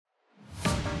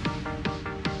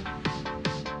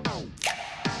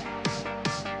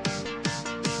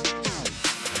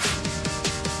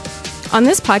On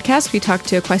this podcast, we talk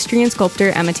to equestrian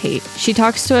sculptor Emma Tate. She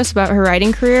talks to us about her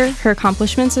riding career, her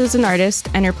accomplishments as an artist,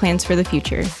 and her plans for the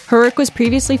future. Her work was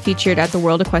previously featured at the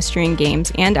World Equestrian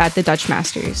Games and at the Dutch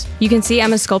Masters. You can see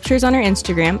Emma's sculptures on her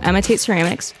Instagram, Emma Tate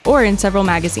Ceramics, or in several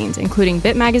magazines, including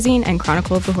Bit Magazine and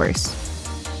Chronicle of the Horse.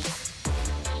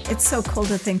 It's so cool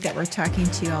to think that we're talking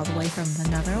to you all the way from the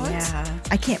Netherlands. Yeah.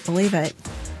 I can't believe it.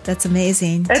 That's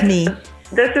amazing to me.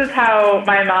 This is how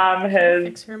my mom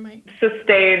has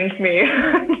sustained me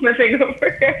living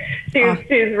over here.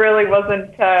 She's really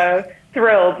wasn't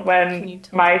thrilled when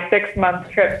my 6-month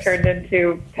trip turned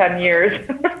into 10 years.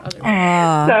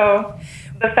 So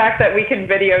the fact that we can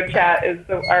video chat is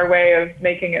our way of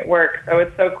making it work. So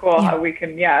it's so cool how we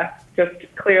can, just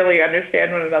clearly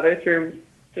understand one another through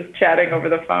just chatting over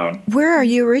the phone. Where are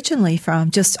you originally from?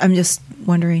 I'm just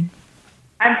wondering.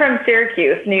 I'm from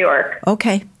Syracuse, New York.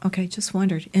 Okay, just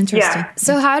wondered. Interesting. Yeah.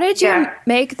 So how did you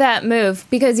make that move?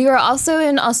 Because you were also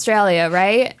in Australia,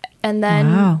 right? And then...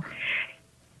 Wow.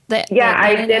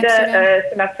 I did a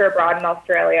semester abroad in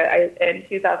Australia in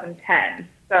 2010.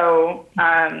 So,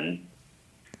 I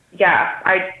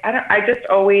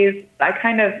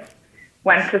kind of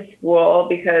went to school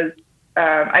because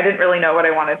I didn't really know what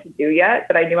I wanted to do yet,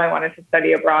 but I knew I wanted to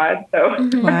study abroad. So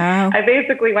I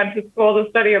basically went to school to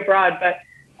study abroad, but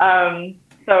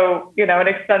an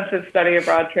expensive study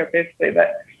abroad trip basically,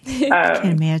 but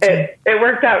can imagine. It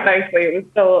worked out nicely. It was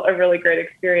still a really great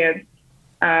experience.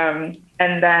 But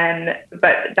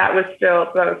that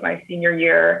was my senior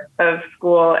year of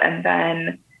school. And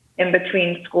then in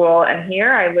between school and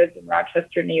here, I lived in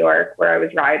Rochester, New York, where I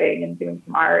was riding and doing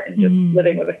some art and just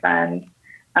living with a friend.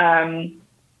 And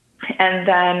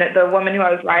then the woman who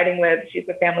I was riding with, she's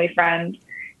a family friend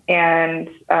and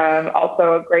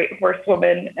also a great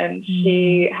horsewoman. And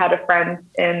she had a friend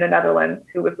in the Netherlands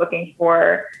who was looking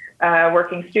for a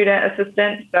working student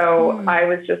assistant. So I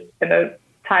was just in a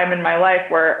time in my life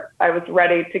where I was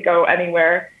ready to go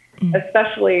anywhere,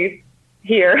 especially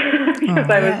here, because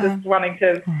I was just wanting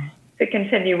to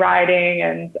continue riding.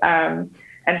 And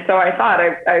so I thought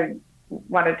I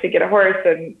wanted to get a horse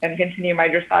and continue my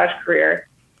dressage career.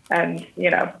 And,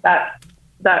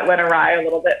 that went awry a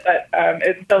little bit, but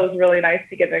it still was really nice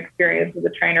to get an experience with a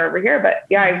trainer over here. But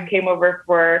I came over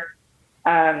for,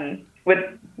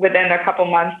 within a couple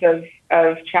months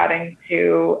of chatting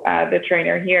to the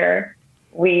trainer here,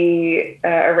 we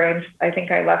arranged, I think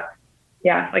I left,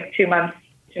 like 2 months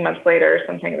later or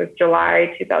something. It was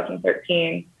July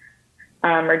 2013,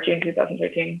 or June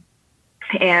 2013.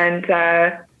 And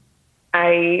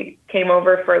I came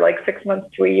over for like 6 months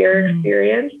to a year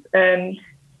experience, and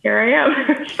here I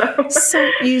am. So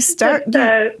you start,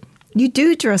 you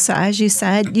do dressage, you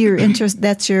said you're interested,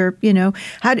 that's your,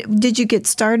 how did you get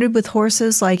started with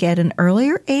horses like at an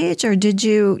earlier age, or did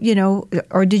you,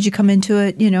 or did you come into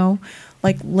it,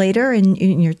 like later in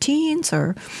your teens,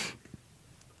 or?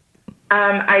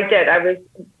 I did. I was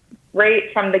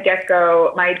right from the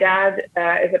get-go. My dad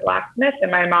is a blacksmith, and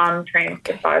my mom trains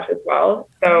dressage as well.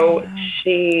 So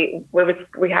we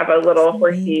have a little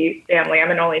horsey family.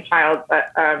 I'm an only child,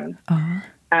 but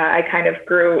I kind of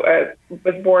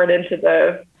was born into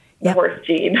the horse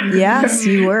gene. Yes,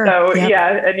 you were. So and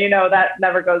that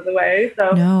never goes away.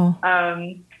 So no.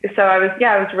 So I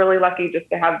was really lucky just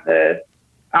to have the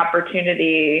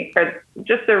opportunity or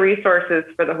just the resources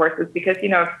for the horses, because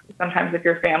sometimes if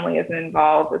your family isn't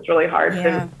involved, it's really hard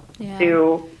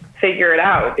to figure it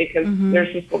out, because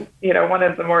there's just one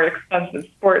of the more expensive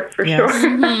sports for sure.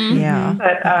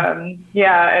 But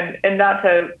and not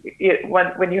to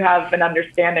when you have an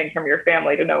understanding from your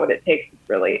family to know what it takes,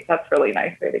 that's really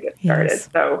nice way to get started.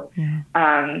 So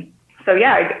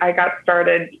I got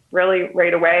started really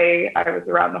right away. I was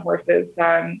around the horses.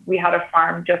 We had a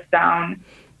farm just down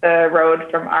the road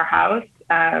from our house,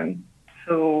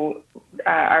 who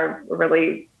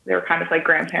they're kind of like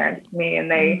grandparents to me.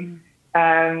 And they,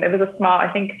 it was a small,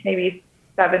 I think maybe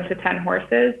 7 to 10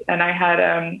 horses. And I had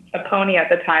a pony at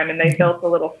the time, and they built a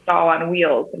little stall on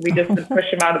wheels, and we just would push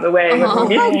them out of the way. How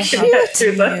cute.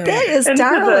 That is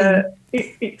darling.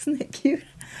 Isn't that cute?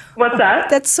 What's that?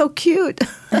 That's so cute.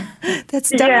 That's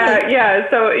darling. Yeah.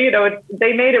 So,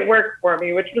 they made it work for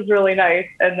me, which was really nice.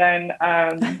 And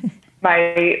then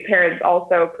my parents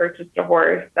also purchased a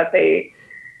horse that they,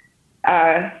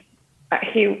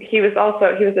 he was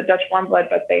a Dutch warm blood,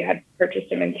 but they had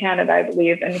purchased him in Canada, I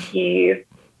believe. And he,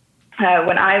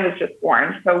 when I was just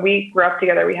born, so we grew up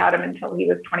together. We had him until he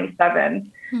was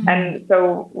 27. And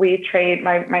so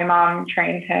my mom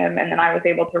trained him, and then I was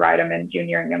able to ride him in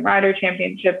junior and young rider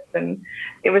championships. And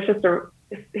it was just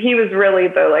he was really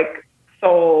the like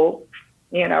sole,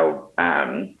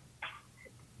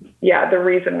 the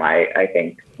reason why I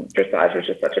think dressage was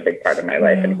just such a big part of my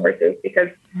life in horses, because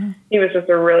he was just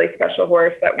a really special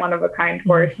horse, that one of a kind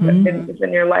horse that is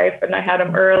in your life. And I had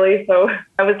him early, so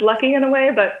I was lucky in a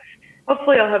way, but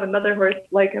hopefully I'll have another horse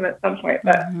like him at some point.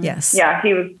 But he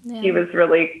was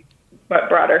really what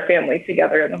brought our family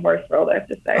together in the horse world, I have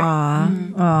to say.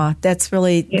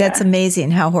 That's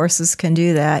amazing how horses can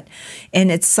do that.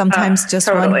 And it's sometimes just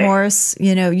one horse.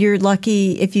 You're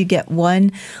lucky if you get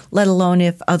one, let alone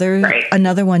if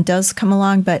another one does come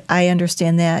along. But I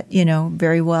understand that,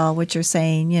 very well what you're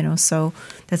saying, so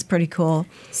that's pretty cool.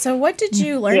 So what did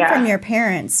you learn from your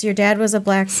parents? Your dad was a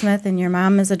blacksmith and your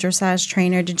mom is a dressage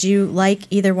trainer. Did you like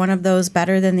either one of those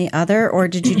better than the other, or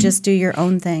did you just do your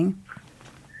own thing?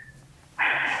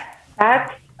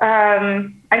 That's,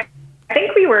 I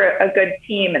think we were a good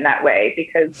team in that way,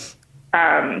 because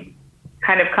kind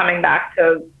of coming back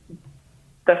to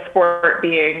the sport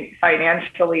being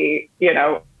financially,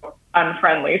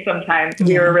 unfriendly sometimes,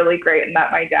 we were really great in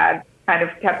that my dad kind of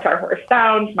kept our horse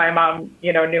down. My mom,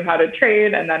 knew how to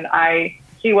train. And then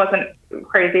she wasn't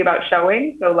crazy about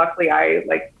showing. So luckily I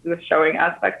liked the showing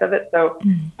aspect of it. So,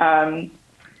 I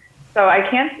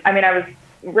was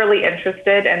really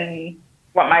interested in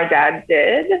what my dad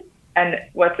did. And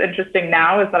what's interesting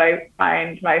now is that I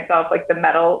find myself like the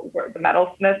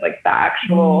metalsmith, like the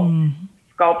actual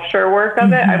sculpture work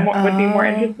of it, I would be more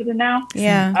interested in now.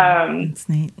 Yeah. That's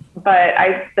neat. But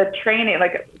the training,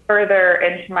 like further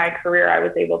into my career, I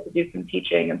was able to do some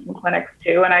teaching and some clinics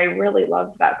too. And I really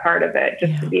loved that part of it,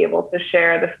 just to be able to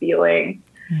share the feeling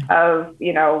of,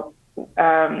 or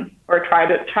try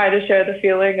to share the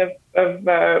feeling of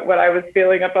what I was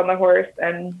feeling up on the horse,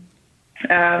 and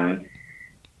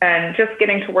just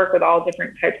getting to work with all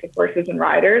different types of horses and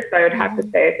riders. So I would have to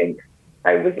say, I think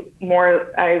I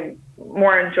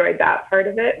more enjoyed that part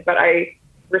of it, but I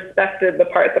respected the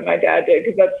part that my dad did,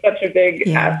 because that's such a big,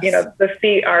 the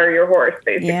feet are your horse,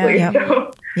 basically.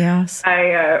 Yeah. So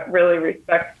I really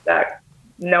respect that,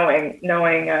 knowing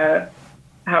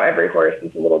how every horse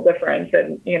is a little different,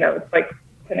 and it's like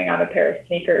putting on a pair of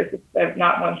sneakers. It's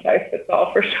not one size fits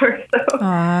all for sure. So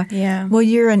well,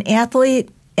 you're an athlete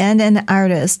and an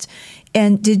artist.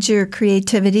 And did your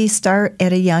creativity start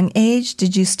at a young age?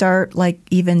 Did you start like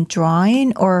even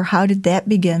drawing, or how did that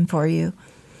begin for you?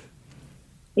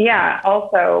 Yeah.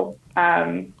 Also,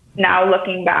 now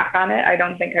looking back on it, I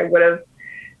don't think I would have.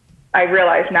 I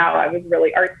realize now I was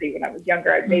really artsy when I was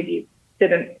younger. I maybe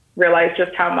didn't realize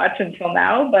just how much until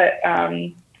now, but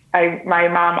my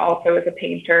mom also is a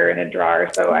painter and a drawer,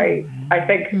 so I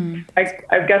think I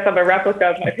guess I'm a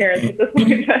replica of my parents at this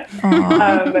point.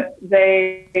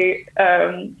 They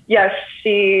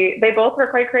both were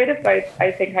quite creative, so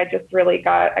I think I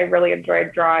really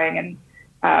enjoyed drawing, and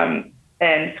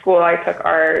in school I took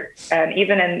art, and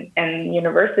even in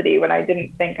university, when I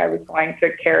didn't think I was going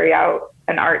to carry out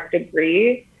an art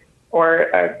degree or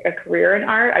a career in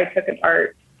art, I took an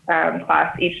art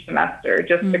class each semester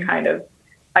just to kind of,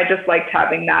 I just liked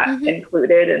having that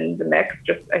included in the mix.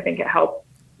 I think it helped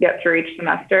get through each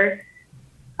semester.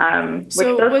 Those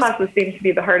classes seem to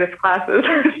be the hardest classes.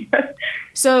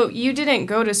 So you didn't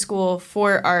go to school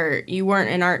for art. You weren't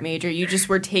an art major. You just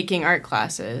were taking art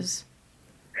classes.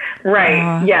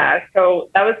 Right. Yeah. So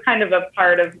that was kind of a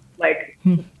part of like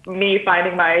me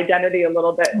finding my identity a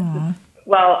little bit.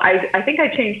 Well, I think I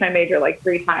changed my major like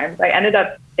 3 times. I ended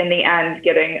up in the end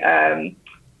getting a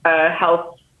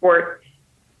health sports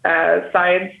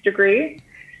science degree,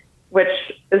 which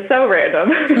is so random,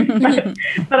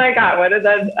 but I got one. And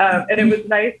then, and it was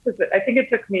nice because I think it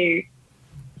took me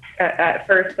at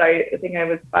first, I think I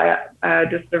was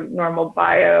just a normal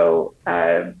bio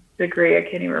degree. I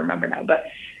can't even remember now, but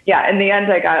yeah, in the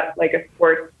end I got like a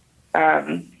sports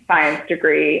science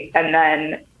degree. And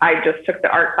then I just took the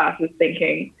art classes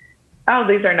thinking, oh,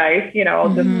 these are nice.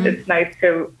 It's nice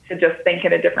to just think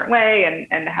in a different way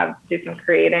and do some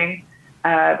creating.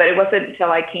 But it wasn't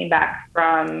until I came back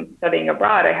from studying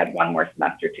abroad, I had one more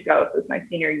semester to go. So it was my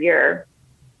senior year.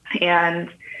 And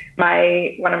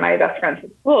one of my best friends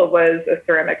at school was a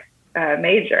ceramics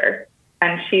major.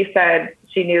 And she said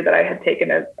she knew that I had taken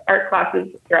art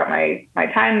classes throughout my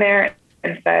time there,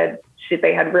 and said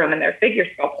they had room in their figure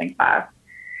sculpting class.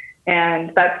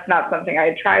 And that's not something I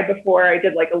had tried before. I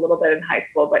did like a little bit in high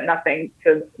school, but nothing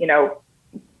to,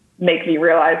 make me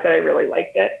realize that I really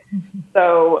liked it.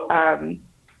 So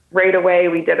right away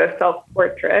we did a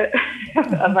self-portrait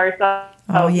of ourselves.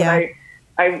 Oh, yeah.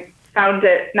 I found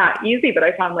it not easy, but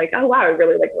I found like, oh wow, I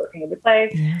really like working with the clay.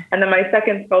 Yeah. And then my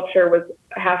second sculpture was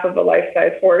half of a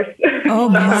life-size horse. Oh,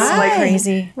 so that's like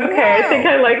crazy. Okay, wow. I think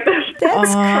I like this.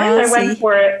 That's crazy. I went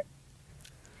for it.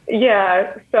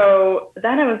 Yeah. So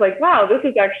then I was like, wow, this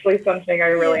is actually something I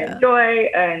really enjoy.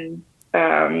 And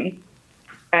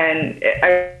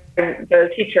the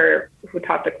teacher who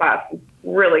taught the class was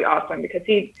really awesome because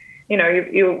he, you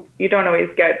don't always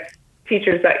get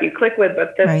teachers that you click with,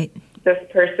 but this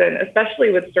person,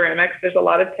 especially with ceramics, there's a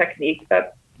lot of technique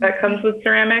that comes with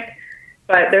ceramic,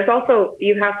 but there's also,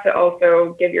 you have to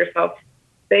also give yourself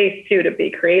space too to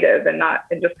be creative and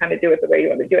just kind of do it the way you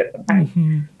want to do it sometimes.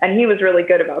 And he was really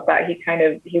good about that. He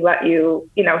let you,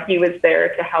 he was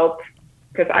there to help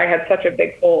because I had such a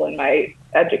big hole in my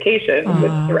education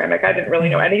with ceramic. I didn't really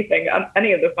know anything,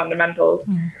 any of the fundamentals.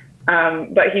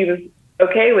 But he was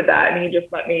okay with that. And he just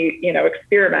let me,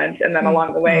 experiment. And then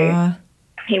along the way,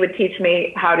 he would teach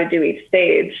me how to do each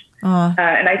stage.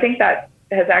 And I think that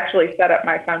has actually set up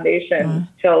my foundation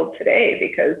till today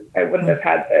because I wouldn't have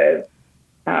had the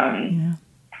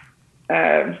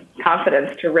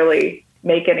confidence to really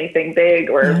make anything big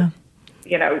or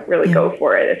really go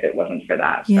for it if it wasn't for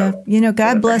that. Yeah. So,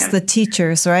 God bless the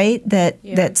teachers, right?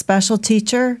 That special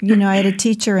teacher. I had a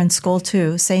teacher in school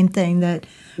too, same thing that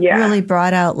really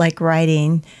brought out like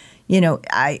writing. True.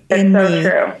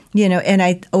 And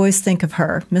I always think of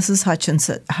her, Mrs.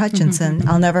 Hutchinson.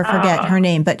 I'll never forget her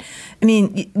name. But I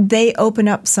mean, they open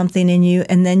up something in you,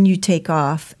 and then you take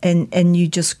off, and you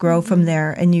just grow from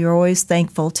there, and you're always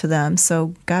thankful to them.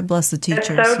 So God bless the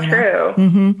teachers. It's so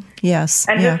true. Yes,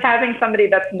 and just having somebody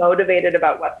that's motivated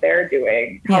about what they're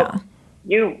doing helps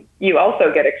you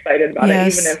also get excited about it,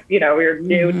 even if, you're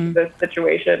new to the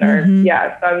situation or,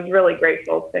 so I was really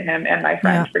grateful to him and my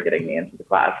friends for getting me into the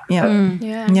class.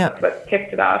 That's what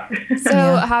kicked it off.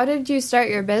 So how did you start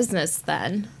your business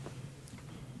then?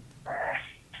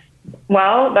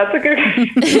 Well, that's a good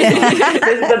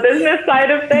the business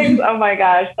side of things. Oh my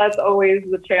gosh, that's always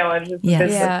the challenge is the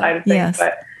business side of things.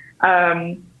 But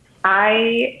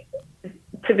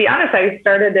to be honest, I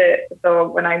started it. So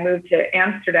when I moved to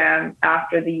Amsterdam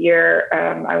after the year,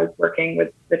 I was working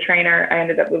with the trainer. I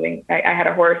ended up moving. I had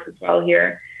a horse as well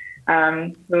here,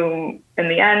 whom in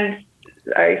the end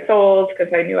I sold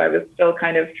because I knew I was still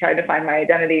kind of trying to find my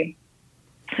identity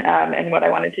and what I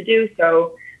wanted to do.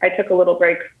 So I took a little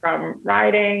break from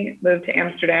riding, moved to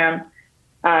Amsterdam.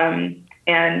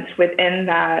 And within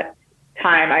that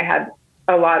time, I had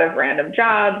a lot of random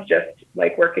jobs, just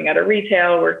like working at a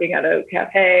retail, working at a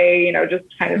cafe, just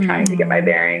kind of trying to get my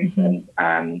bearings.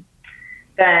 And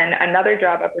then another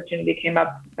job opportunity came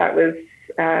up that was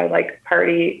like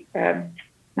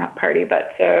not party,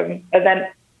 but event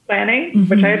planning,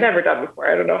 which I had never done before.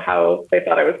 I don't know how they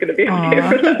thought I was going to be okay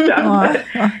for that job.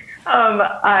 But,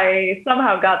 I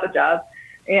somehow got the job.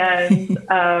 And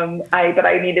but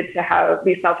I needed to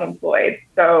be self-employed.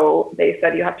 So they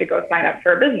said, you have to go sign up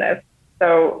for a business.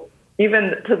 So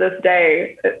even to this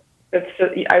day,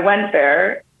 I went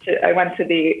there. I went to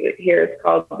here it's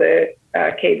called the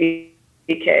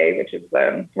KVK, which is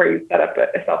where you set up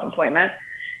a self-employment.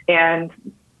 And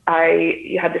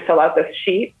you had to fill out this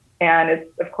sheet. And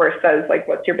it, of course, says, like,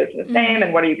 what's your business name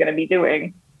and what are you going to be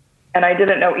doing? And I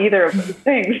didn't know either of those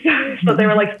things. So they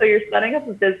were like, so you're setting up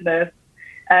a business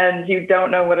and you don't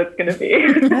know what it's going to be.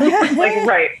 Like,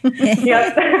 right.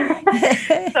 Yes.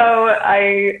 So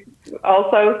I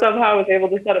also somehow was able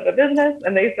to set up a business,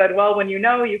 and they said, well, when you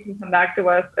can come back to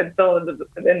us and fill in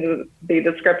the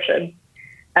description.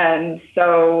 And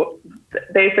so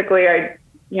basically I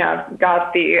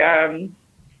got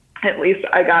at least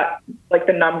I got like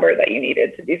the number that you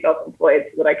needed to be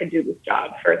self-employed so that I could do this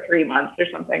job for 3 months or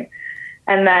something.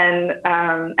 And then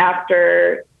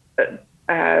after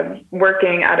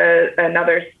working at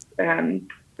another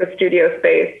studio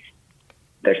space,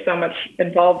 there's so much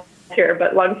involved here,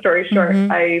 but long story short,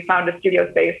 I found a studio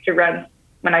space to rent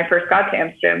when I first got to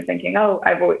Amsterdam, thinking,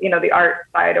 I've always, the art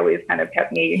side always kind of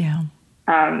kept me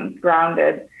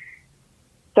grounded.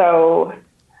 So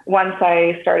once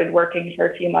I started working for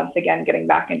a few months again, getting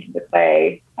back into the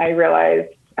clay, I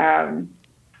realized, my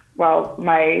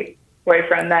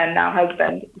boyfriend then, now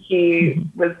husband, he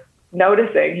was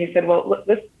noticing. He said, well,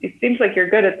 it seems like you're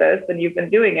good at this and you've been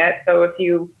doing it. So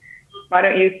why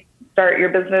don't you start your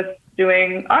business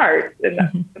doing art?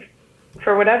 And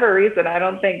for whatever reason, I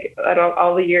don't think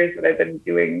all the years that I've been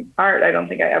doing art, I don't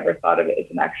think I ever thought of it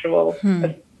as an actual,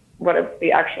 what I'd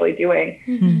be actually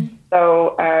doing.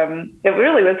 So it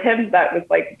really was him that was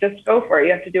like, just go for it.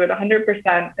 You have to do it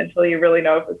 100% until you really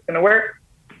know if it's going to work.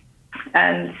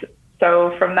 And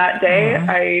so from that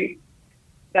day,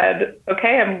 said,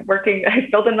 okay, I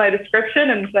filled in my description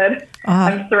and said,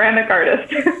 I'm a ceramic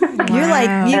artist.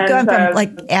 You've gone from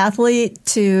like athlete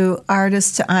to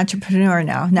artist to entrepreneur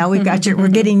now. Now we've got we're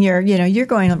getting you're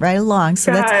going right along.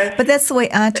 So that's the way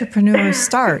entrepreneurs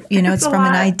start. It's from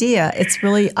an idea. It's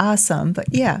really awesome. But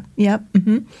yeah. Yep.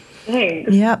 Mm-hmm.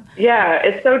 Thanks. Yep. Yeah,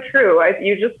 it's so true.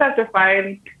 You just have to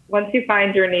once you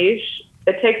find your niche,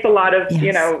 it takes a lot of,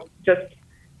 just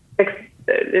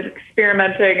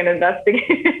experimenting and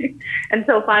investigating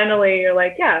until finally you're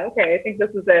like, yeah, okay, I think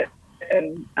this is it.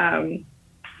 And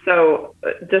so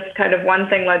just kind of one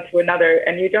thing led to another,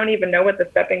 and you don't even know what the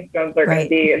stepping stones are going to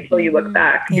be until you look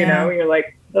back. You're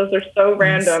like, those are so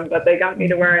random, but they got me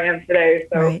to where I am today.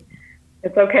 So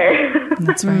it's okay.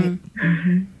 That's right.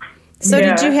 Mm-hmm. So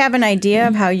did you have an idea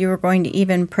of how you were going to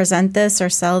even present this or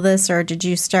sell this, or did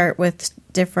you start with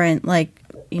different,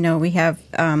 we have,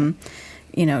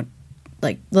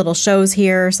 like little shows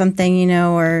here or something,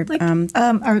 or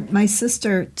my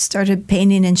sister started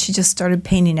painting, and she just started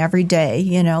painting every day,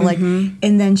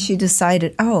 and then she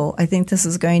decided, I think this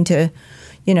is going to,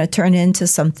 turn into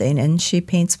something, and she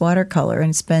paints watercolor, and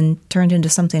it's been turned into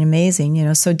something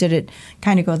amazing, so did it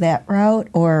kind of go that route,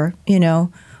 or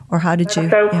how did you?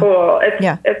 That's so cool.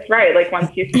 It's right. Like once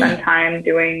you spend time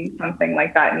doing something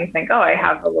like that and you think, I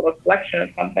have a little collection of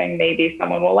something, maybe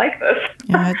someone will like this.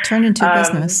 Yeah, it turned into a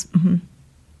business. Mm-hmm.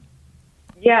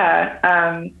 Yeah.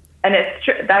 And it's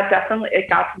true. That definitely, it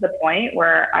got to the point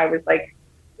where I was like,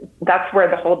 that's where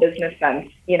the whole business sense,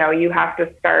 you have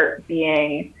to start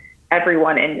being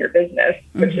everyone in your business,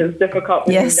 which is difficult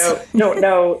when you don't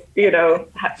know,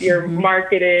 you're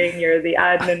marketing, you're the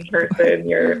admin person,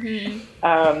 you're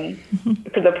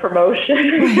for the promotion,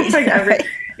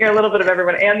 you're a little bit of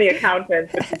everyone, and the accountant,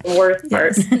 which is the worst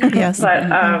part. Yes. But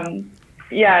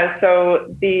so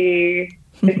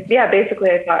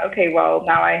basically I thought, okay, well,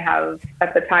 now I have,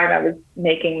 at the time I was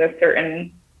making this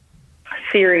certain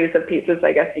series of pieces,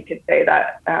 I guess you could say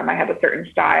that I have a certain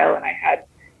style, and I had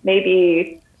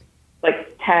maybe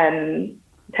like 10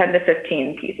 to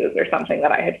 15 pieces or something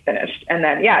that I had finished. And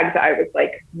then, I was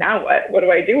like, now what? What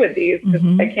do I do with these? Because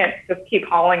I can't just keep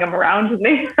hauling them around with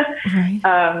me. Right.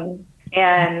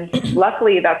 And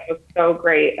luckily, that's what's so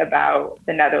great about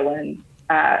the Netherlands,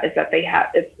 is that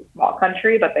it's a small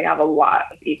country, but they have a lot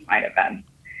of equine events.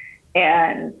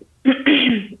 And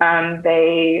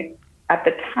they, at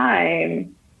the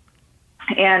time,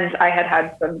 and I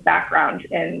had some background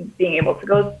in being able to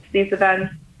go to these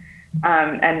events,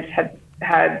 and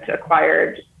had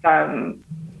acquired some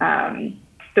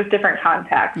just different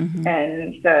contacts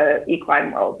in the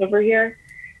equine world over here.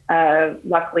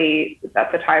 Luckily,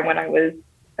 at the time when I was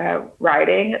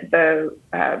riding,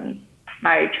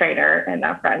 my trainer and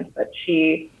a friend, but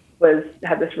she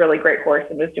had this really great horse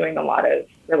and was doing a lot of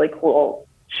really cool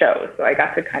shows. So I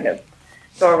got to kind of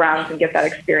go around and get that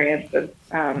experience of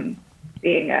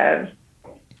being a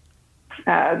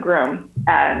groom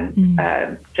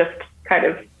and just kind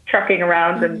of trucking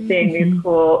around and seeing these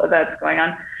cool events going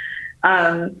on.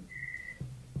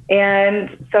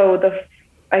 And so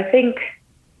I think,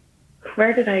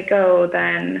 where did I go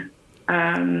then?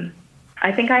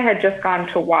 I think I had just gone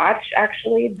to watch,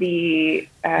 actually,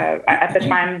 at the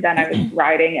time then I was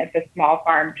riding at this small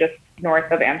farm just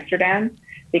north of Amsterdam,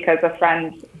 because a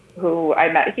friend who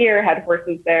I met here had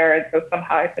horses there. And so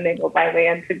somehow I finagled my way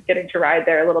into getting to ride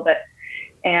there a little bit,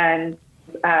 and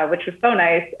which was so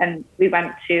nice. And we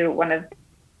went to one of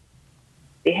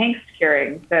the Hengst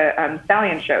hearings, the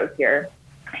stallion shows here.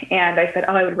 And I said,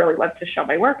 I would really love to show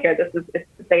my work here.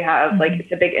 They have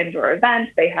it's a big indoor event.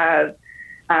 They have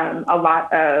a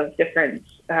lot of different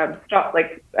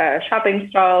shopping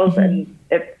stalls, and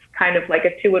it's kind of like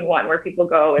a 2-in-1 where people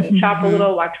go and shop a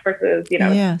little, watch horses.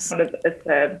 It's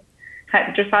a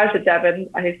dressage at Devon.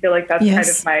 I feel like that's kind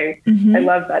of my. I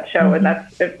love that show, and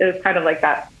it's kind of like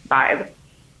that vibe.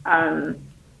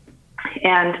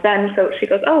 And then so she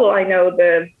goes, I know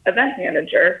the event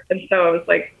manager, and so I was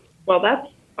like, well, that's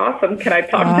awesome. Can I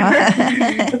talk to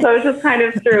her? So I was just kind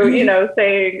of through,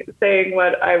 saying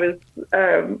what I was.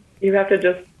 You have to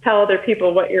just tell other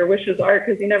people what your wishes are,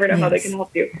 because you never know how they can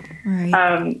help you.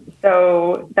 Right.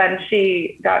 So then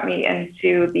she got me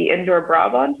into the Indoor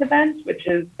Brabant event, which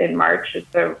is in March.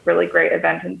 It's a really great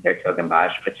event in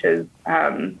 's-Hertogenbosch, which is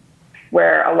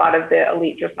where a lot of the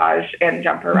elite dressage and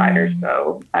jumper riders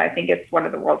go. I think it's one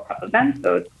of the World Cup events.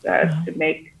 So it's to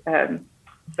make,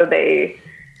 so they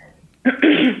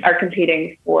are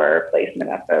competing for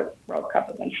placement at the World Cup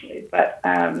eventually. But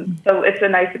so it's a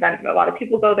nice event. A lot of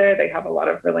people go there. They have a lot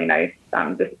of really nice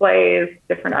displays,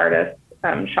 different artists,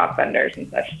 shop vendors and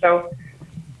such. So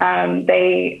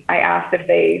I asked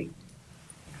if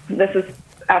this is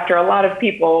after a lot of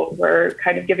people were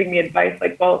kind of giving me advice,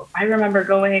 like, well, I remember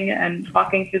going and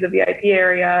walking through the VIP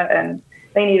area and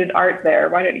they needed art there.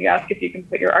 Why don't you ask if you can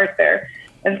put your art there?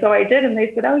 And so I did, and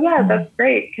they said, oh yeah, that's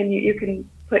great. You can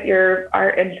put your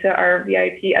art into our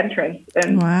VIP entrance.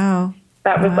 And wow.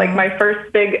 That was like my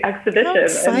first big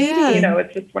exhibition. And, you know,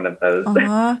 it's just one of those.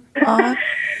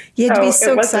 You had to be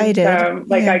so excited.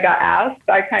 I got asked.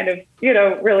 I kind of, you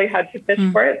know, really had to fish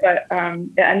for it, but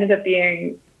it ended up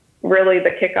being really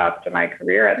the kickoff to my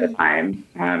career at the time.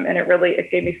 And it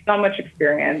gave me so much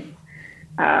experience.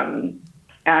 And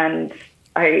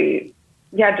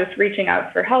just reaching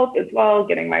out for help as well,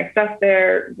 getting my stuff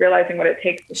there, realizing what it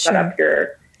takes to set up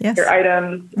your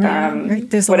items.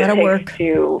 There's a lot of work.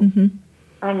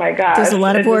 Oh my gosh. There's a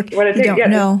lot of work what it you takes,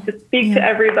 don't know. To speak to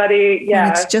everybody. Yeah.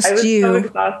 When it's just I was you. so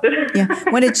exhausted.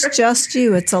 When it's just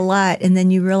you, it's a lot. And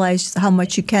then you realize how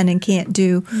much you can and can't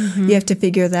do. You have to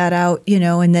figure that out, you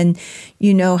know, and then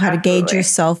you know how to gauge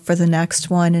yourself for the next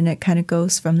one, and it kind of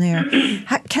goes from there.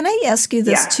 Can I ask you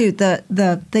this too?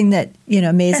 The thing that, you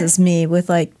know, amazes me with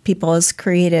like people as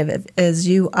creative as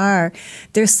you are,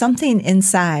 there's something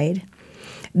inside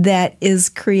that is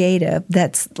creative,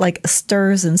 that's like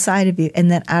stirs inside of you, and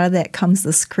then out of that comes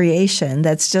this creation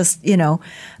that's just, you know,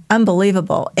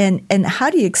 unbelievable. And how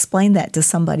do you explain that to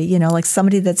somebody, you know, like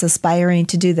somebody that's aspiring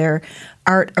to do their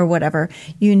art or whatever?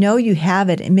 You know you have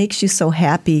it. It makes you so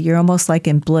happy. You're almost like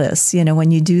in bliss. You know,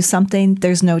 when you do something,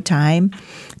 there's no time.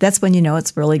 That's when you know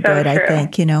it's really good, I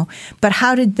think, you know. But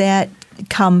how did that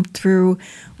come through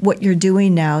what you're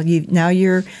doing now? You're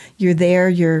there,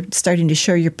 you're starting to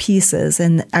show your pieces,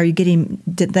 and were you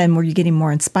getting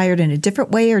more inspired in a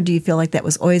different way, or do you feel like that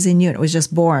was always in you and it was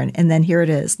just born, and then here it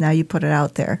is, now you put it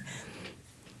out there?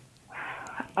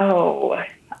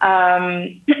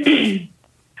 I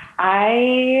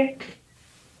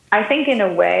think in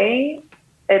a way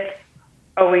it's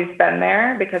always been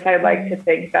there, because I like to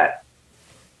think that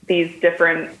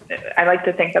I like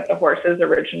to think that the horses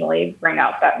originally bring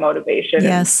out that motivation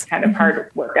and kind of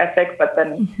hard work ethic, but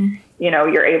then, you know,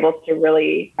 you're able to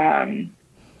really, I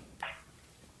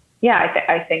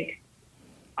think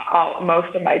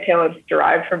most of my talents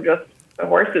derived from just the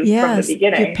horses from the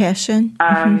beginning. Your passion.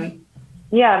 My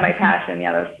passion.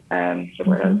 That's the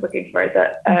word I was looking for.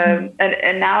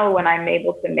 And now when I'm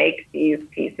able to make these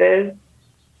pieces,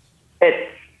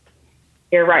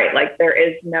 you're right. Like there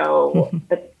is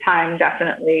the time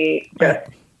definitely just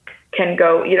can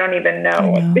go. You don't even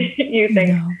know. You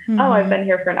think, I've been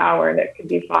here for an hour, and it could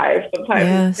be 5.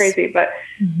 Sometimes it's crazy. But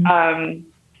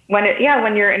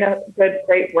when you're in a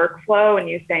great workflow and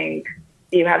you think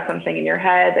you have something in your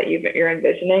head that you're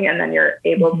envisioning, and then you're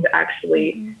able to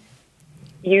actually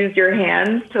use your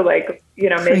hands to make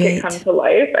it come to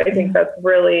life. I think that's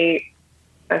really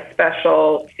a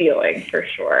special feeling for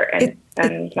sure.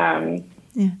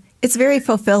 It's very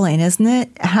fulfilling, isn't it?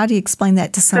 How do you explain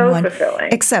that to someone? So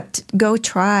fulfilling. Except go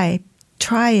try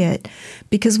it,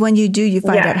 because when you do, you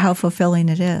find out how fulfilling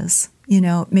it is. You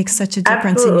know, it makes such a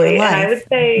difference in your life. And I would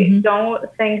say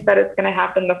don't think that it's going to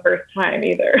happen the first time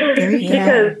either,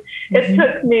 because it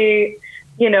took me,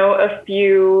 a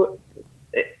few,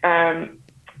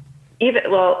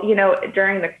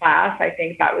 during the class, I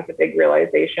think that was a big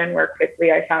realization where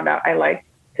quickly I found out I liked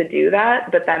to do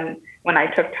that. But then when I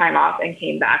took time off and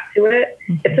came back to it,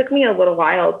 it took me a little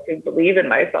while to believe in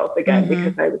myself again,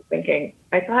 because I was thinking,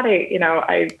 I thought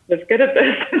I was good at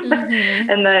this.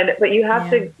 And then, but you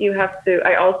have to,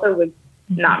 I also was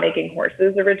not making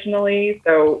horses originally.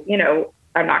 So,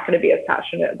 I'm not going to be as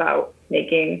passionate about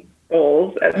making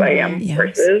bulls as I am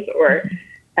horses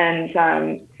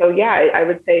I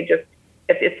would say just,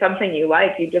 if it's something you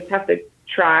like, you just have to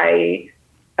try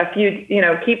a few,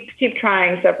 keep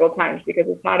trying several times, because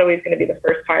it's not always going to be the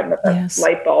first time that that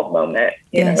light bulb moment,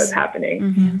 is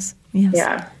happening. Yes.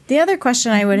 Yeah. The other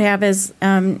question I would have is,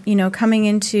 coming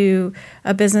into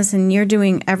a business and you're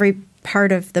doing every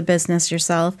part of the business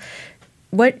yourself,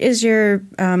 what is your,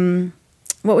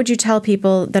 what would you tell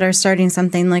people that are starting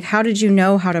something? Like, how did you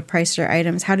know how to price your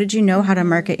items? How did you know how to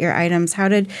market your items?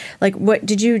 What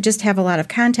did you just have a lot of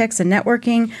contacts and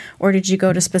networking, or did you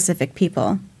go to specific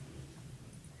people?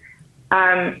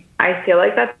 I feel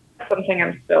like that's something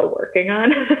I'm still working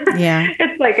on. Yeah.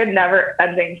 It's like a never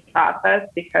ending process,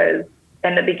 because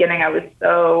in the beginning I was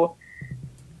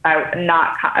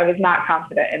not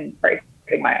confident in pricing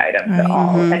my items at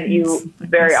all. And you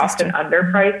very often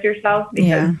underprice yourself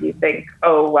because you think,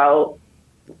 I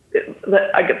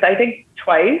think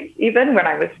twice, even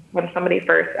when somebody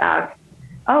first asked,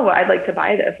 I'd like to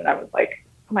buy this. And I was like,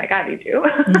 oh my God, you do?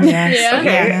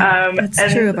 Okay.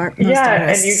 That's true about most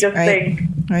artists, and you just think,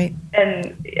 Right.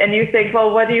 And you think,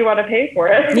 well, what do you want to pay for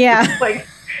it? Yeah. Like,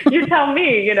 you tell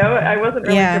me, I wasn't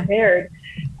really prepared.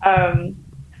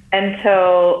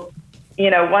 Until,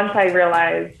 once I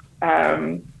realized,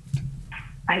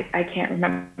 I can't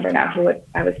remember now who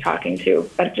I was talking to,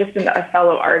 but just a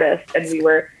fellow artist. And they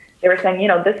were saying,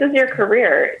 this is your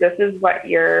career. This is what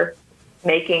you're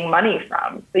making money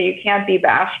from. So you can't be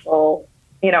bashful.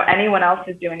 Anyone else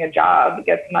who's doing a job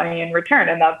gets money in return.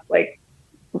 And that's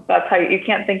how you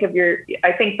can't think of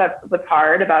I think that's what's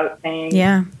hard about saying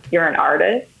you're an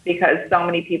artist, because so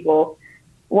many people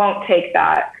won't take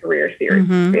that career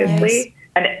seriously. Yes.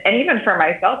 And even for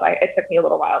myself, it took me a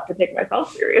little while to take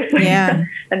myself seriously and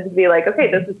to be like, okay,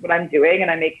 this is what I'm doing.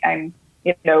 And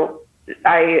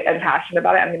I am passionate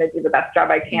about it. I'm going to do the best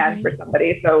job I can for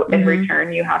somebody. So in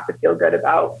return, you have to feel good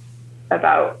about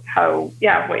how,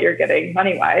 what you're getting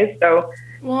money wise. So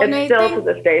it's still to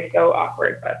this day so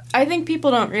awkward. But I think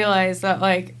people don't realize that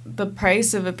like the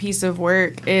price of a piece of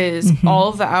work is all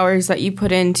of the hours that you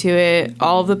put into it,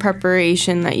 all of the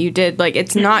preparation that you did. Like,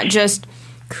 it's not just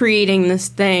creating this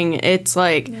thing. It's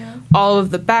like all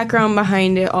of the background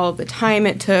behind it, all of the time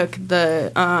it took,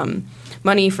 the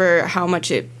money for how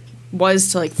much it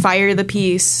was to like fire the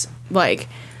piece, like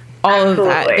all of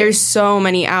that. There's so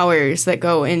many hours that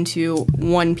go into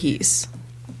one piece.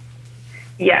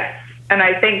 Yes. And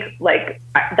I think like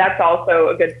that's also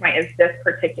a good point, is this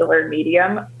particular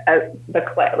medium, the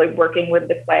clay, like working with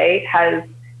the clay, has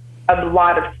a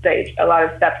lot of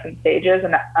steps and stages.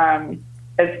 And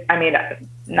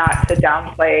not to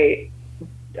downplay,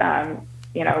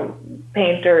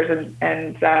 painters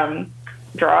and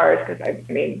drawers, because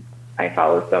I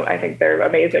follow I think they're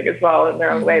amazing as well in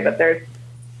their own way, but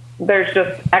there's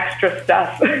just extra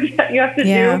stuff that you have to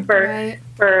do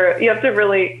for you have to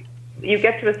really, you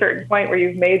get to a certain point where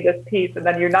you've made this piece and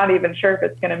then you're not even sure if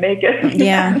it's going to make it.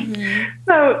 Yeah.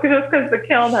 So just because the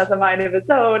kiln has a mind of its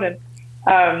own, and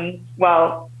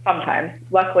sometimes,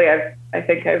 luckily I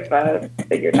think I've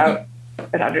figured out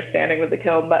an understanding with the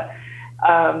kiln, but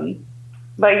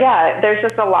yeah, there's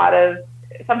just a lot of,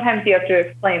 sometimes you have to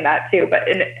explain that too, but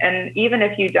and even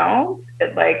if you don't,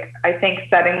 I think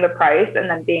setting the price and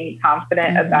then being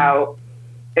confident about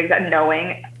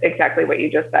knowing exactly what you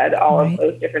just said, all of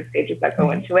those different stages that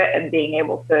go into it, and being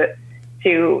able to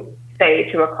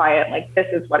say to a client, like, this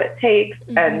is what it takes,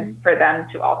 and for them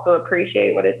to also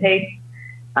appreciate what it takes.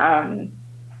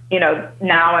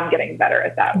 Now I'm getting better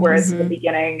at that. Whereas in the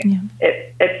beginning,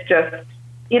 it's just,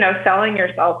 selling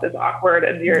yourself is awkward,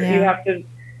 and you have to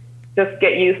just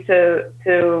get used to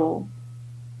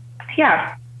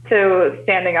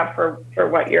standing up for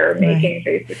what you're making,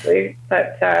 basically.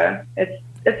 But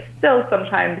it's still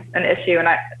sometimes an issue, and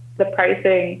the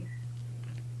pricing.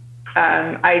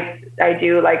 I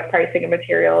do like pricing of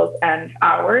materials and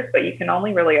hours, but you can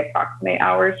only really approximate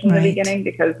hours from the beginning,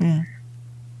 because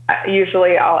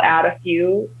usually I'll add a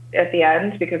few at the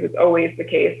end, because it's always the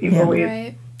case. You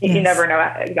never know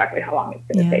exactly how long it's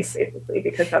going to take, basically,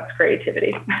 because that's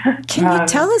creativity. Can you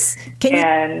tell us?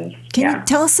 Can you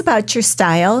tell us about your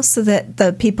style, so that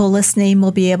the people listening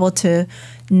will be able to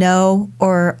know,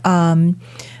 or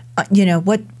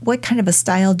what kind of a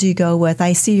style do you go with?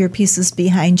 I see your pieces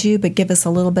behind you, but give us a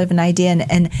little bit of an idea.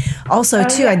 And also,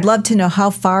 I'd love to know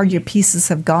how far your pieces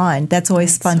have gone. That's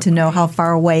always fun to know how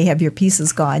far away have your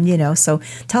pieces gone, So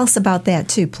tell us about that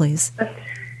too, please.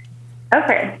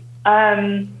 Okay.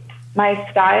 My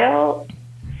style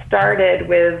started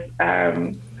with, I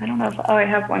don't know if, I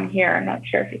have one here. I'm not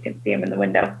sure if you can see them in the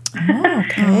window. Oh,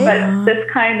 okay. But this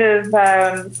kind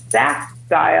of stack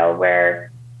style, where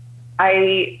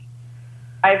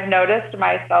I've noticed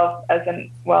myself as an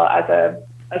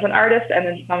artist, and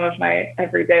in some of my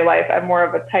everyday life, I'm more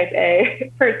of a type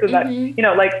A person that,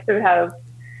 likes to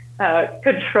have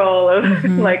control of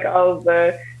like all of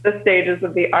the stages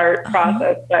of the art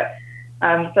process. But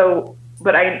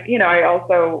I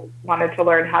also wanted to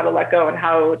learn how to let go and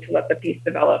how to let the piece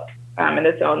develop in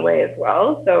its own way as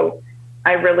well. So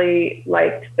I really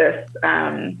liked this.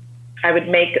 I would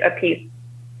make a piece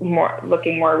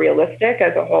looking more realistic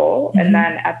as a whole, and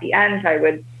then at the end I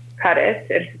would cut it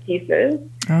into pieces,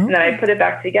 and then I put it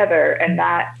back together, and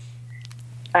that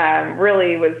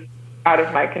really was out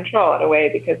of my control in a way,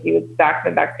 because you would stack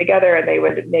them back together and they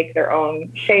would make their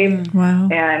own shape,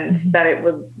 and then it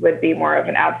would be more of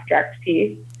an abstract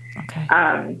piece. Okay.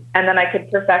 And then I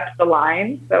could perfect the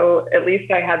lines. So at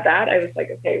least I had that. I was like,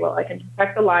 okay, well, I can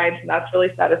perfect the lines, and that's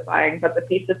really satisfying. But the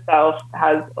piece itself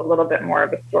has a little bit more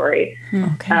of a story.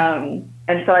 Okay.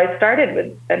 And so I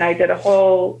started and I did a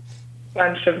whole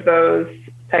bunch of those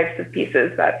types of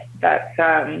pieces that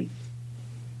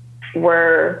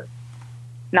were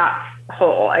not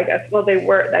whole, I guess. Well,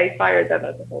 I fired them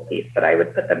as a whole piece, but I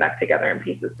would put them back together in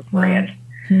pieces beforehand.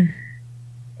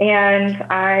 And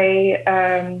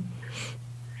I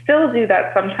still do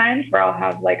that sometimes, where I'll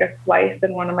have like a slice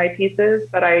in one of my pieces,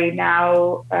 but I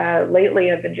now lately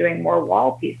have been doing more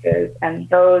wall pieces, and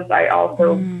those I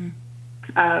also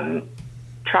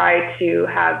try to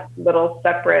have little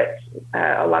separate,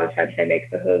 a lot of times I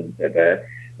make the hooves or the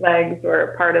legs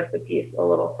or part of the piece a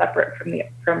little separate from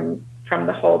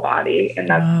the whole body. And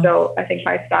that's still, I think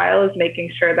my style is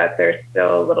making sure that there's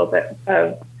still a little bit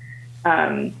of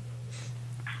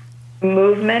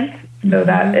movement, so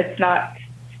that it's not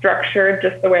structured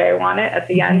just the way I want it. At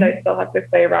the end, I still have to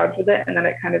play around with it, and then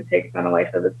it kind of takes on a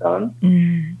life of its own.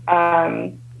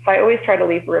 So I always try to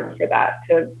leave room for that,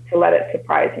 to let it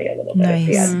surprise me a little bit. Nice. At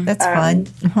the end. That's fun.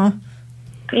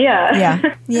 Yeah.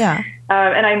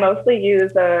 And I mostly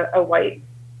use a white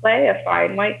clay, a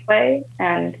fine white clay.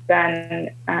 And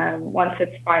then once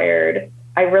it's fired,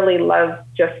 I really love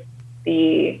just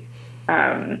the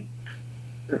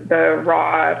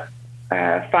raw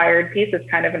fired piece. Is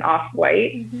kind of an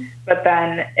off-white, but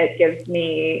then it gives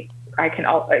me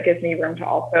room to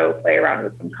also play around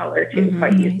with some color too,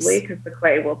 quite easily, because the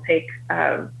clay will take,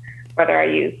 whether I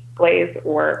use glaze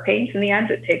or paint, in the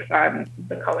end, it takes on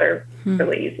the color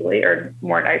really easily, or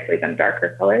more nicely than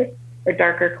darker colors or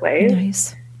darker clays.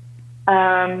 Nice.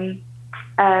 And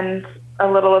a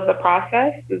little of the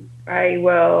process is I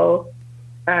will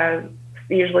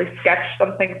usually sketch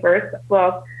something first.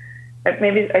 Well,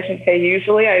 maybe I should say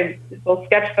usually I will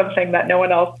sketch something that no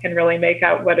one else can really make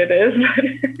out what it is.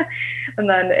 And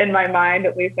then in my mind,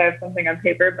 at least I have something on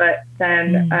paper, but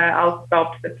then I'll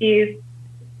sculpt the piece.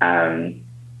 And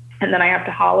then I have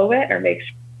to hollow it, or make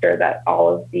sure that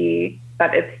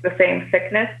that it's the same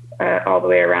thickness all the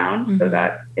way around, so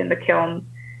that in the kiln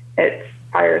it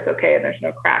fires okay and there's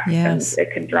no cracks, and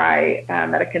it can dry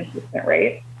at a consistent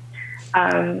rate.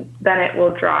 Then it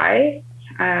will dry.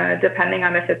 Depending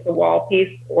on if it's a wall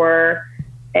piece or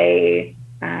a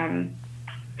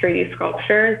 3D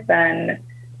sculpture, then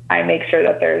I make sure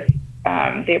that there's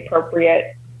the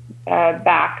appropriate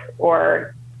back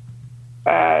or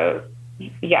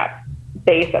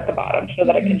base at the bottom, so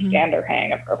that it can stand or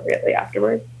hang appropriately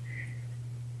afterwards.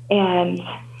 And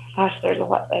gosh, there's a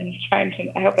lot. I'm trying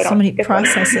to. I hope I don't. So many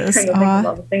processes. And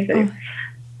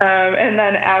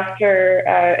then after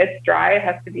it's dry,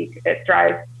 it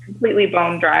dries completely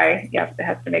bone dry. You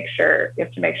have to make sure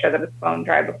that it's bone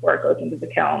dry before it goes into the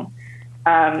kiln.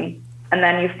 And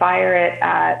then you fire it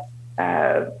at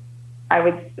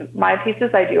my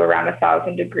pieces I do around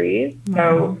 1,000 degrees,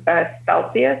 so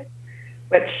Celsius,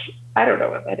 which I don't know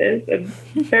what that is in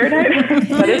Fahrenheit,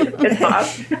 but it's hot.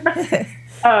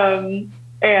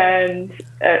 And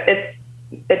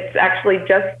it's actually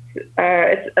just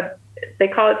they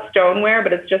call it stoneware,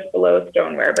 but it's just below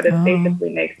stoneware, but it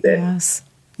basically makes it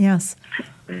yes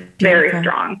very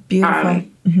strong, beautiful,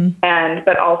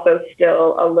 but also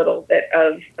still a little bit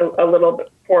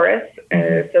porous,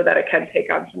 so that it can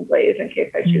take on some glaze in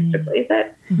case I choose to glaze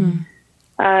it.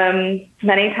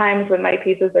 Many times when my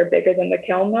pieces are bigger than the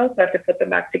kiln, though, so I have to put them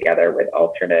back together with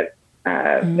alternate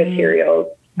materials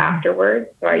afterwards.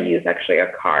 So I use actually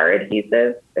a car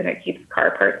adhesive, and it keeps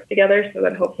car parts together, so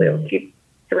then hopefully it'll keep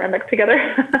ceramic together.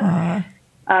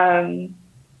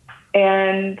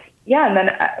 And then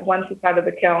once it's out of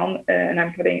the kiln and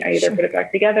I either put it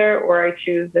back together, or I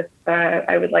choose if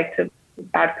I would like to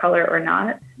add color or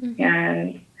not.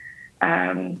 And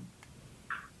and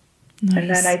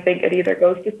then I think it either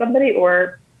goes to somebody,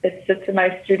 or it sits in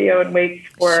my studio and waits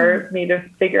for me to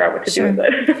figure out what to do with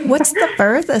it. What's the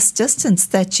furthest distance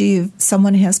that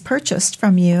someone has purchased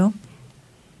from you?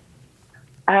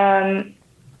 Let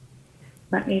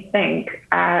me think.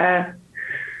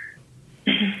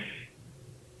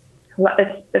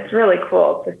 It's really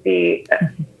cool to see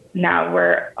now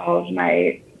where all of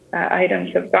my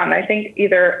items have gone. I think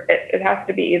it has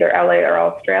to be either LA or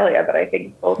Australia, but I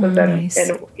think both of them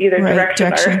in either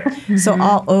direction are. So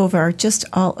all over, just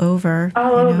all over.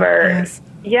 All over. Yes.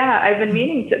 Yeah, I've been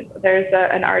meaning to. There's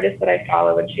an artist that I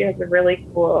follow, and she has a really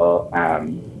cool part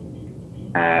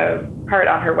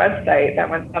on her website that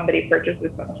when somebody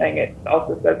purchases something, it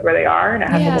also says where they are, and it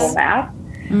has a little map.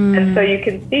 And so you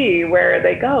can see where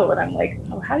they go. And I'm like,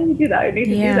 oh, how do you do that? I need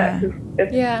to do that.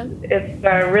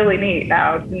 It's really neat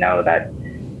now to know that.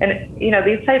 And,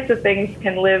 these types of things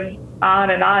can live on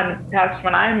and on past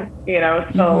when I'm,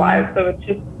 still alive. So it's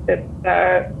just,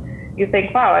 you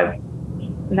think, wow, I've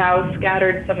now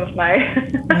scattered some of my,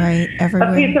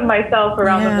 a piece of myself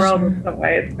around the world in some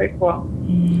way. It's quite cool.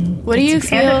 What do you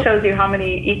feel? And it shows you how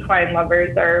many equine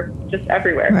lovers are just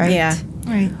everywhere. Right. Yeah.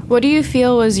 Right. What do you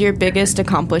feel was your biggest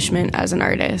accomplishment as an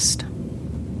artist?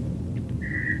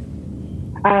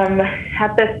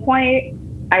 At this point,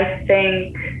 I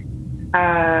think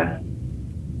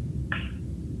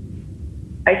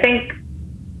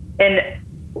in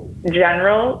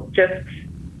general, just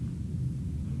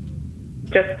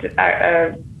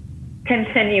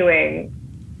continuing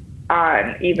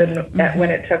on, even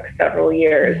when it took several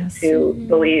years to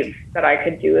believe that I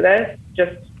could do this.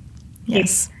 Just keep,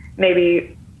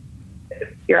 maybe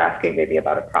you're asking maybe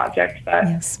about a project that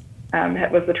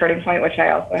was the turning point, which I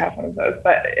also have one of those.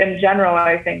 But in general,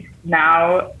 I think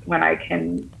now when I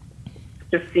can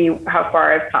just see how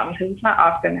far I've come, because it's not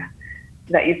often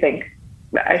that you think,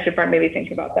 I should maybe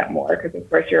think about that more, because of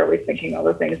course you're always thinking all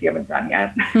the things you haven't done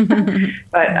yet.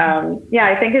 But yeah,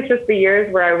 I think it's just the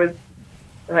years where I was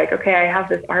like, okay, I have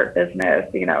this art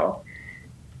business, you know,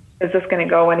 is this going to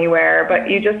go anywhere? But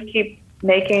you just keep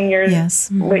making your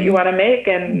what you want to make,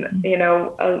 and you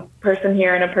know, a person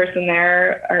here and a person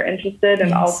there are interested,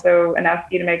 and also and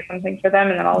ask you to make something for them,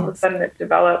 and then all of a sudden it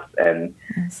develops, and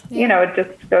you know, it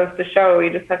just goes to show you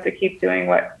just have to keep doing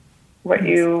what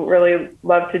you really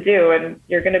love to do, and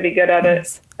you're going to be good at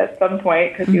it at some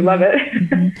point because you love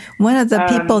it. One of the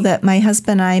people that my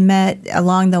husband and I met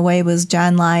along the way was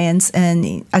John Lyons,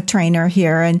 and a trainer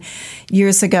here. And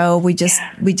years ago, we just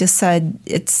said,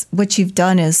 it's what you've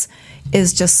done is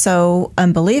just so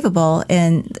unbelievable.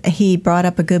 And he brought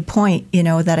up a good point, you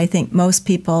know, that I think most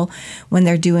people, when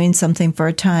they're doing something for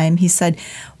a time, he said,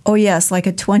 oh yes, like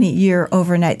a 20-year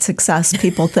overnight success,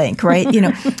 people think, right? You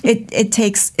know, it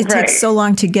takes so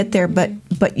long to get there, but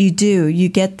you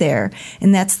get there.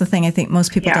 And that's the thing, I think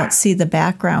most people don't see the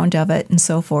background of it and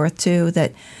so forth too,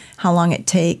 that how long it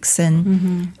takes.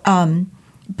 And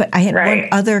but I had one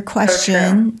other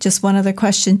question, just one other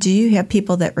question. Do you have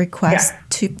people that request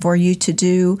for you to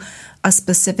do a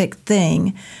specific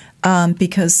thing?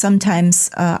 Because sometimes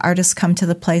artists come to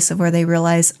the place of where they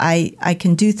realize I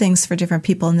can do things for different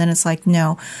people, and then it's like,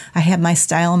 no, I have my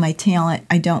style and my talent.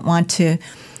 I don't want to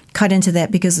cut into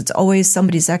that, because it's always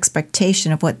somebody's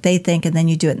expectation of what they think, and then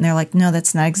you do it, and they're like, no,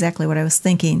 that's not exactly what I was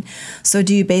thinking. So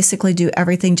do you basically do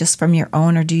everything just from your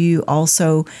own, or do you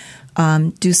also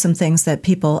do some things that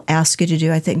people ask you to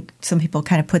do? I think some people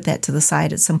kind of put that to the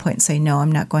side at some point and say, no,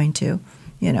 I'm not going to,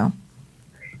 you know.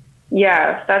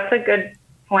 Yeah, that's a good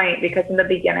point, because in the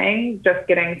beginning, just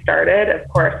getting started, of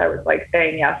course, I was like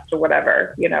saying yes to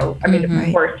whatever, you know, I mean,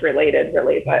 of course, related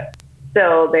really, but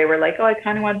still they were like, oh, I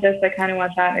kind of want this, I kind of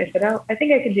want that. And I said, oh, I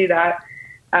think I can do that.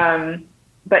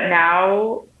 But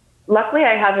now, luckily,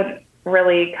 I haven't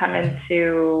really come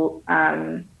into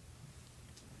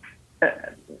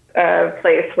a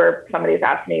place where somebody's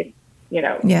asked me, you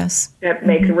know, to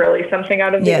make really something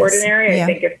out of the ordinary. I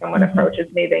think if someone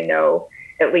approaches me, they know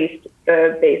at least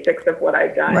the basics of what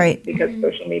I've done, because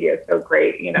social media is so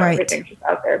great, you know, everything's just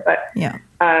out there. But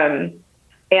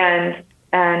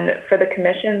and for the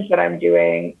commissions that I'm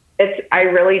doing, I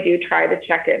really do try to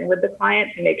check in with the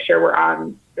client to make sure we're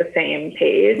on the same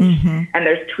page. And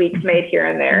there's tweaks made here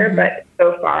and there, but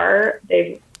so far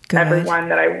everyone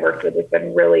that I've worked with has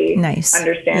been really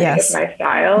understanding of my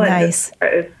style, and just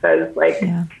says like,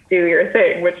 do your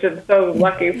thing, which I'm so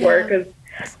lucky for, because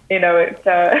you know, it's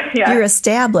you're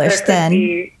established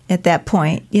then at that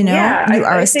point, you know, you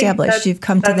are established. You've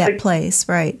come to that place,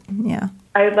 right? Yeah.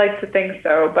 I'd like to think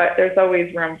so, but there's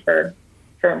always room for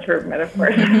improvement, of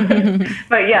course.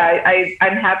 But yeah,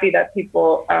 I'm happy that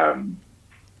people,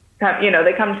 you know,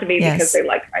 they come to me because they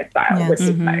like my style, which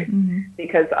is nice,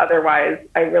 because otherwise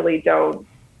I really don't.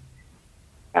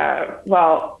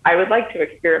 Well, I would like to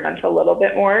experiment a little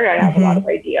bit more. I have a lot of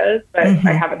ideas, but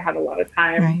I haven't had a lot of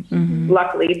time,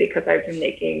 luckily, because I've been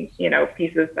making, you know,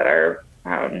 pieces that are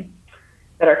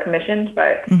commissioned,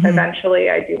 but eventually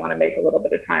I do want to make a little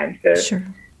bit of time to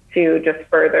just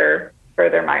further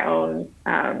my own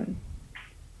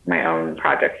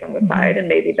projects on the side, and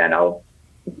maybe then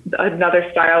another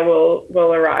style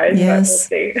will arise. But we'll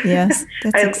see. Yes,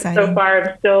 that's exciting. So far,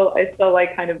 I still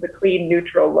like kind of the clean,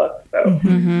 neutral look. So.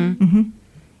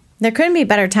 There couldn't be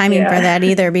better timing for that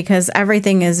either, because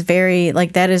everything is very,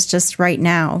 like, that is just right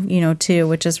now, you know, too,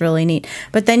 which is really neat.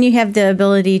 But then you have the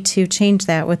ability to change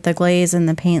that with the glaze and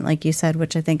the paint, like you said,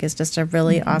 which I think is just a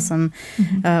really awesome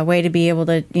way to be able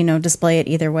to, you know, display it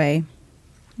either way.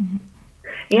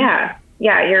 Yeah,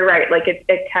 you're right. Like,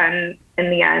 it can,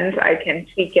 in the end, I can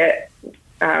tweak it,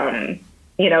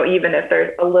 you know, even if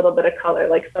there's a little bit of color.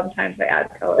 Like, sometimes I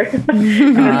add color. It's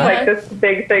like this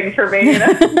big thing for me, you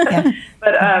know?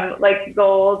 But like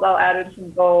gold, I'll add in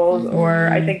some gold, or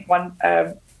I think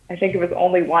it was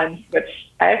only once, which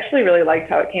I actually really liked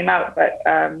how it came out, but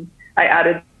I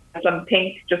added some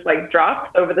pink just like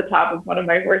drops over the top of one of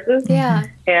my horses. Yeah.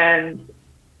 And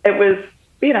it was,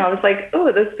 I was like,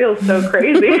 oh, this feels so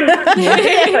crazy. Way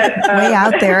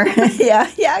out there.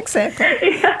 Yeah, exactly.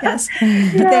 Yeah. Yes.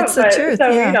 But that's the truth. So,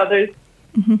 yeah. There's,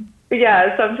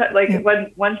 sometimes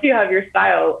once you have your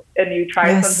style and you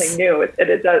try something new, it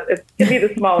can be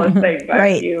the smallest thing, but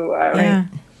right.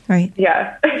 Right.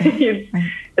 Yeah.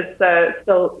 It's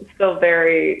still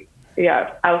very,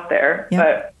 out there,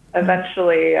 but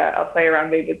eventually I'll play around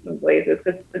maybe with some glazes,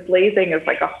 because the glazing is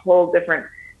like a whole different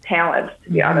talent,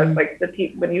 to be honest. Like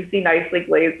when you see nicely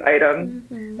glazed items,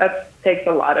 that takes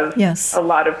a lot of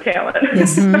talent.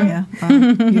 Yes. Yeah.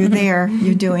 You're there.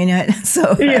 You're doing it.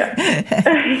 So yeah.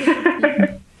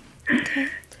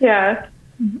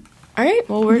 All right.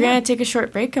 Well, we're gonna take a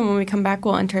short break, and when we come back,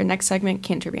 we'll enter our next segment,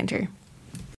 Canter Banter.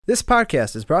 This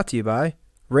podcast is brought to you by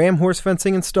Ram Horse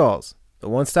Fencing and Stalls, the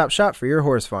one-stop shop for your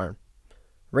horse farm.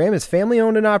 Ram is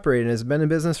family-owned and operated and has been in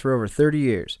business for over 30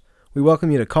 years. We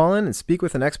welcome you to call in and speak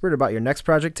with an expert about your next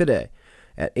project today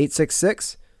at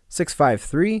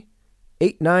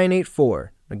 866-653-8984.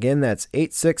 Again, that's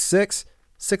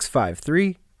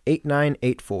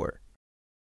 866-653-8984.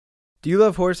 Do you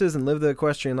love horses and live the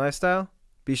equestrian lifestyle?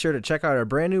 Be sure to check out our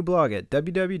brand new blog at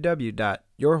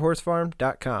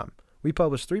www.yourhorsefarm.com. We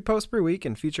publish 3 posts per week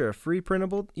and feature a free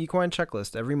printable equine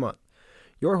checklist every month.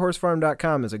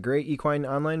 Yourhorsefarm.com is a great equine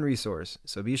online resource,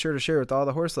 so be sure to share with all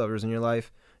the horse lovers in your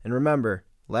life. And remember,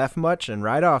 laugh much and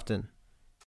ride often.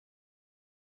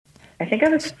 I think I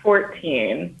was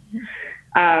 14,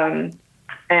 and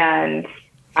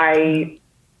I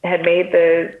had made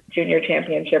the junior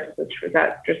championships, which was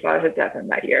at Dressage at Devon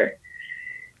that year.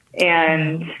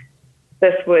 And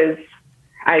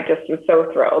I just was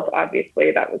so thrilled.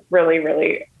 Obviously, that was really,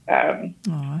 really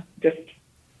just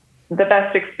the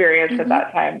best experience at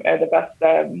that time, or the best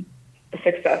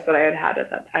success that I had at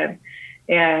that time.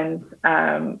 And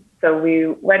so we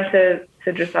went to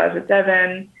Dressage at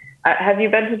Devon. Have you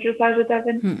been to Dressage at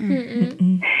Devon?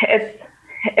 Mm-mm.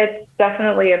 It's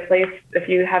definitely a place, if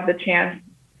you have the chance,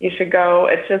 you should go.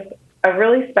 It's just a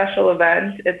really special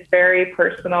event. It's very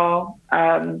personal.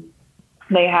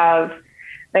 They have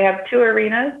 2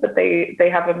 arenas, but they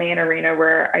have a main arena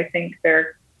where I think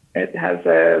it has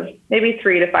maybe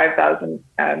 3,000 to 5,000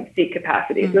 seat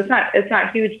capacity. So it's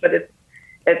not huge, but it's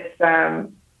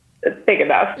big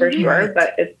enough for sure.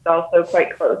 But it's also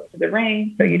quite close to the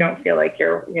ring, so you don't feel like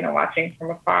you're watching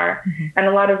from afar. And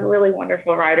a lot of really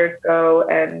wonderful riders go,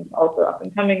 and also up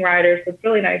and coming riders. So it's a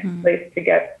really nice place to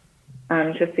get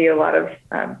to see a lot of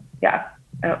nice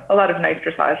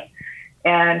dressage.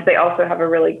 And they also have a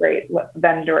really great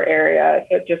vendor area.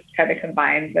 So it just kind of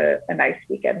combines a nice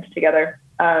weekend together.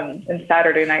 And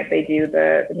Saturday night they do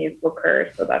the musical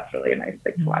curse. So that's really a nice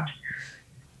thing to watch.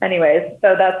 Anyways,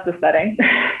 so that's the setting.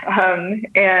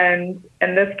 And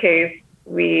in this case,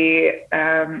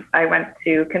 I went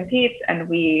to compete, and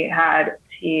we had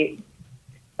 3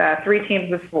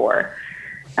 teams of 4.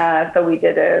 So we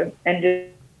did a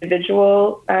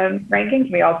individual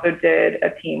rankings. We also did a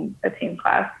team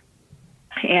class.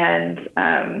 And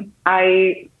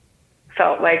I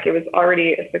felt like it was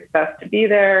already a success to be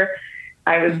there.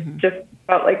 I was just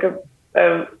felt like a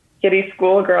giddy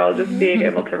schoolgirl just being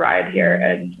able to ride here.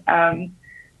 And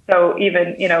so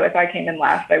even, if I came in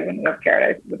last, I wouldn't have cared.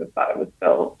 I would have thought it was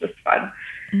still just fun.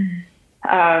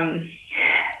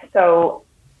 So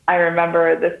I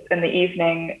remember this in the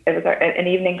evening. It was an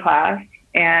evening class,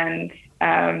 and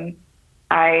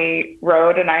I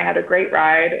rode, and I had a great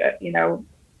ride,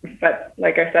 but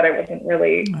like I said, I wasn't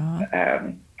really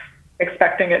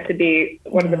expecting it to be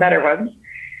one of the better ones.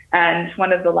 And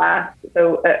one of the last,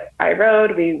 I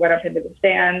rode, we went up into the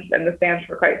stands, and the stands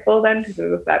were quite full then because it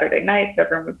was a Saturday night. So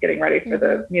everyone was getting ready for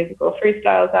the musical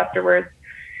freestyles afterwards.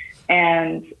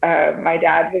 And my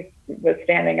dad was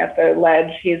standing at the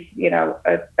ledge. He's,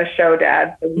 a show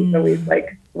dad. So he's always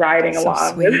like riding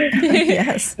along with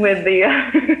yes. with the,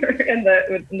 in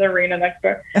the arena next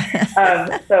door.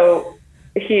 So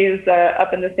he's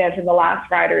up in the stands, and the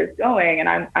last rider is going, and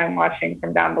I'm watching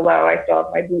from down below. I still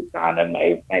have my boots on and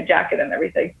my jacket and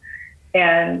everything.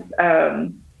 And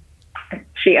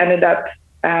she ended up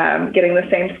getting the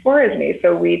same score as me.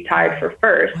 So we tied for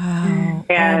first. Wow.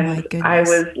 And I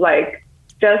was like,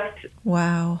 just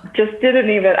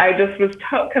didn't even, I just was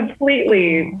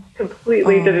completely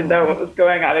didn't know what was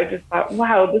going on. I just thought,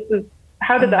 wow,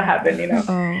 how did that happen,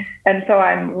 And so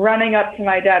I'm running up to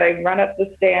my dad. I run up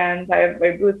the stands. I have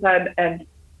my boots on, and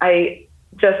I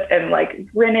just am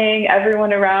like grinning.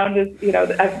 Everyone around is, the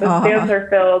stands are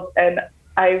filled, and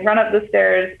I run up the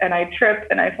stairs and I trip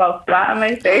and I fell flat on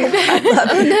my face. And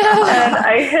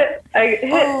I hit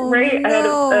out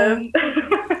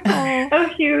of a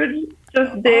huge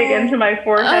just dig into my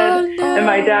forehead. And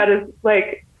my dad is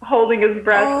like holding his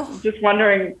breath, just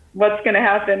wondering what's going to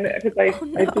happen. Because I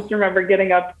just remember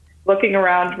getting up, looking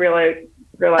around, realizing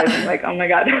like, oh my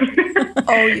God,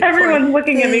 everyone's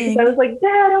looking at me because I was like,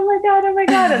 Dad, oh my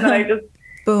God. And then I just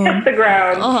hit the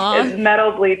ground,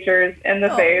 metal bleachers in the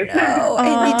face. No.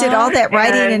 And you did all that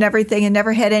writing and everything and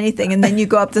never had anything. And then you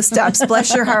go up the steps.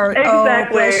 Bless your heart.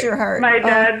 Exactly. Oh, bless your heart. My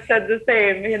dad said the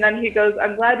same. And then he goes,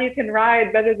 I'm glad you can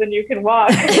ride better than you can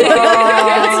walk.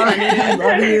 I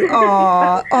love you.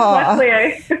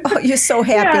 Luckily, you're so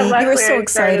happy. You were so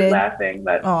excited. Laughing,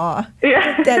 but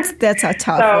that's a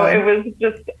tough so one. it was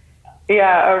just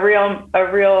a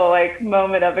real like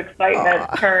moment of excitement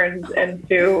turns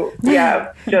into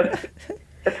just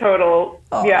a total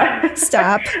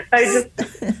stop. I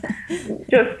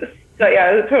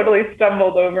totally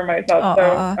stumbled over myself.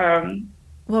 So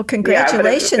well,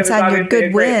 congratulations it was on your good a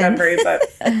great win. memory, but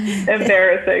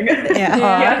embarrassing.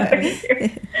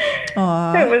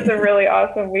 It was a really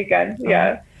awesome weekend.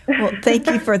 Well, thank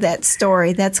you for that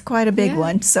story. That's quite a big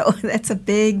one. So that's a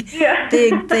big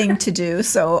thing to do.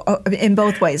 So in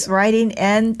both ways, writing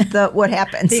and what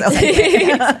happened. So.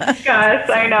 Gosh,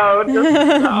 I know.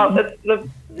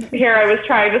 Here I was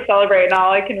trying to celebrate, and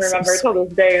all I can remember till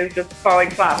this day is just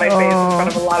falling flat on my face in front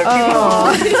of a lot of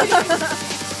people.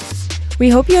 We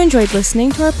hope you enjoyed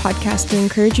listening to our podcast and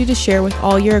encourage you to share with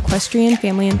all your equestrian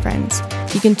family and friends.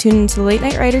 You can tune into the Late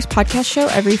Night Riders podcast show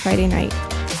every Friday night.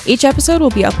 Each episode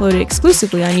will be uploaded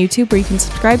exclusively on YouTube, where you can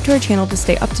subscribe to our channel to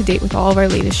stay up to date with all of our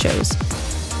latest shows.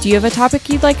 Do you have a topic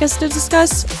you'd like us to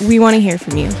discuss? We want to hear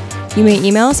from you. You may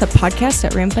email us at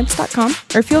podcast@ramfence.com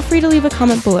or feel free to leave a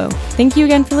comment below. Thank you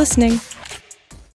again for listening.